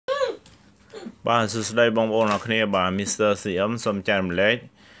បាទសួស្តីបងប្អូនអរគ្នាបាទ Mr. CM សូមចែករំលែក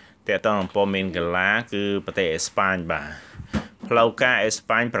តកតងព័ត៌មានកីឡាគឺប្រទេសអេស្ប៉ាញបាទផ្លូវការអេស្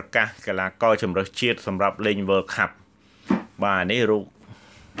ប៉ាញប្រកាសកីឡាករជម្រើសជាតិសម្រាប់លេង World Cup បាទនេះរូប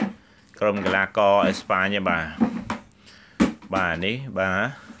ក្រុមកីឡាករអេស្ប៉ាញទេបាទនេះបាទ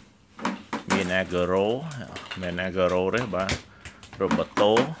មាន Aguero មាន Aguero ទេបាទ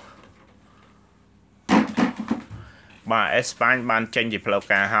Roberto បាទអេស្ប៉ាញបានចេញជាផ្លូវ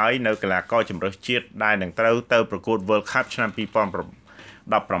ការហើយនៅកីឡាករជម្រើសជាតិដែលនឹងត្រូវទៅប្រកួត World Cup ឆ្នាំ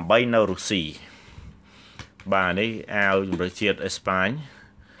2018នៅរុស្ស៊ីបាទនេះអាវជម្រើសជាតិអេស្ប៉ាញ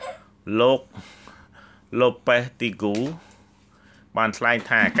លោក Lopez Tigu បានថ្លែង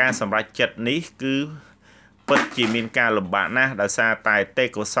ថាការសម្រេចចិត្តនេះគឺពិតជាមានការលំបាកណាស់ដោយសារតែទេព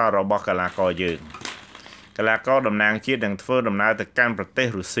កោសល្យរបស់កីឡាករយើងកីឡាករតំណាងជាតិនឹងធ្វើដំណើរទៅកាន់ប្រទេស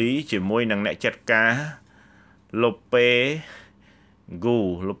រុស្ស៊ីជាមួយនឹងអ្នកចាត់ការ Lopetegu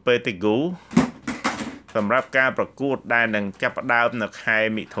សម្រាប់ការប្រកួតដែលនឹងចាប់ផ្ដើមនៅខែ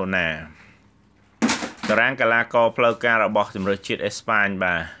មិថុនាតារាងកីឡាករផ្លូវការរបស់ជម្រើសជាតិអេស្ប៉ាញ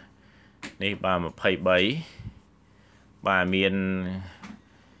បាទនេះបាទ23បាទមាន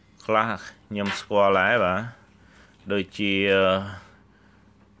ខ្លះខ្ញុំស្គាល់ដែរបាទដូចជា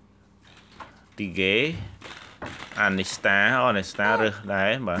Tige Anista រើសដែរ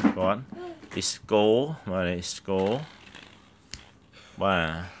បាទគាត់ Isco បាទ Isco បា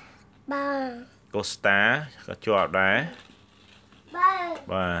ទ Costa ក៏ជាប់ដែរ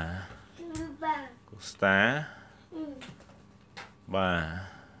បាទ Costa បាទ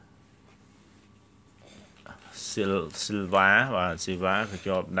Silva បាទ Silva ក៏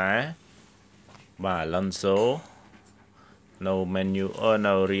ជាប់ដែរបាទ Alonso no menu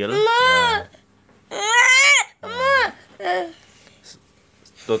no real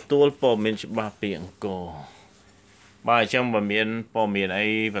ទទួលព័ត៌មានច្បាស់ពីអង្គរបាទអញ្ចឹងបើមានព័ត៌មានអី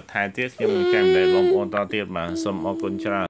បន្ថែមទៀតខ្ញុំនឹងចែករំលែកបងប្អូនតទៀតបាទសូមអរគុណច្រើន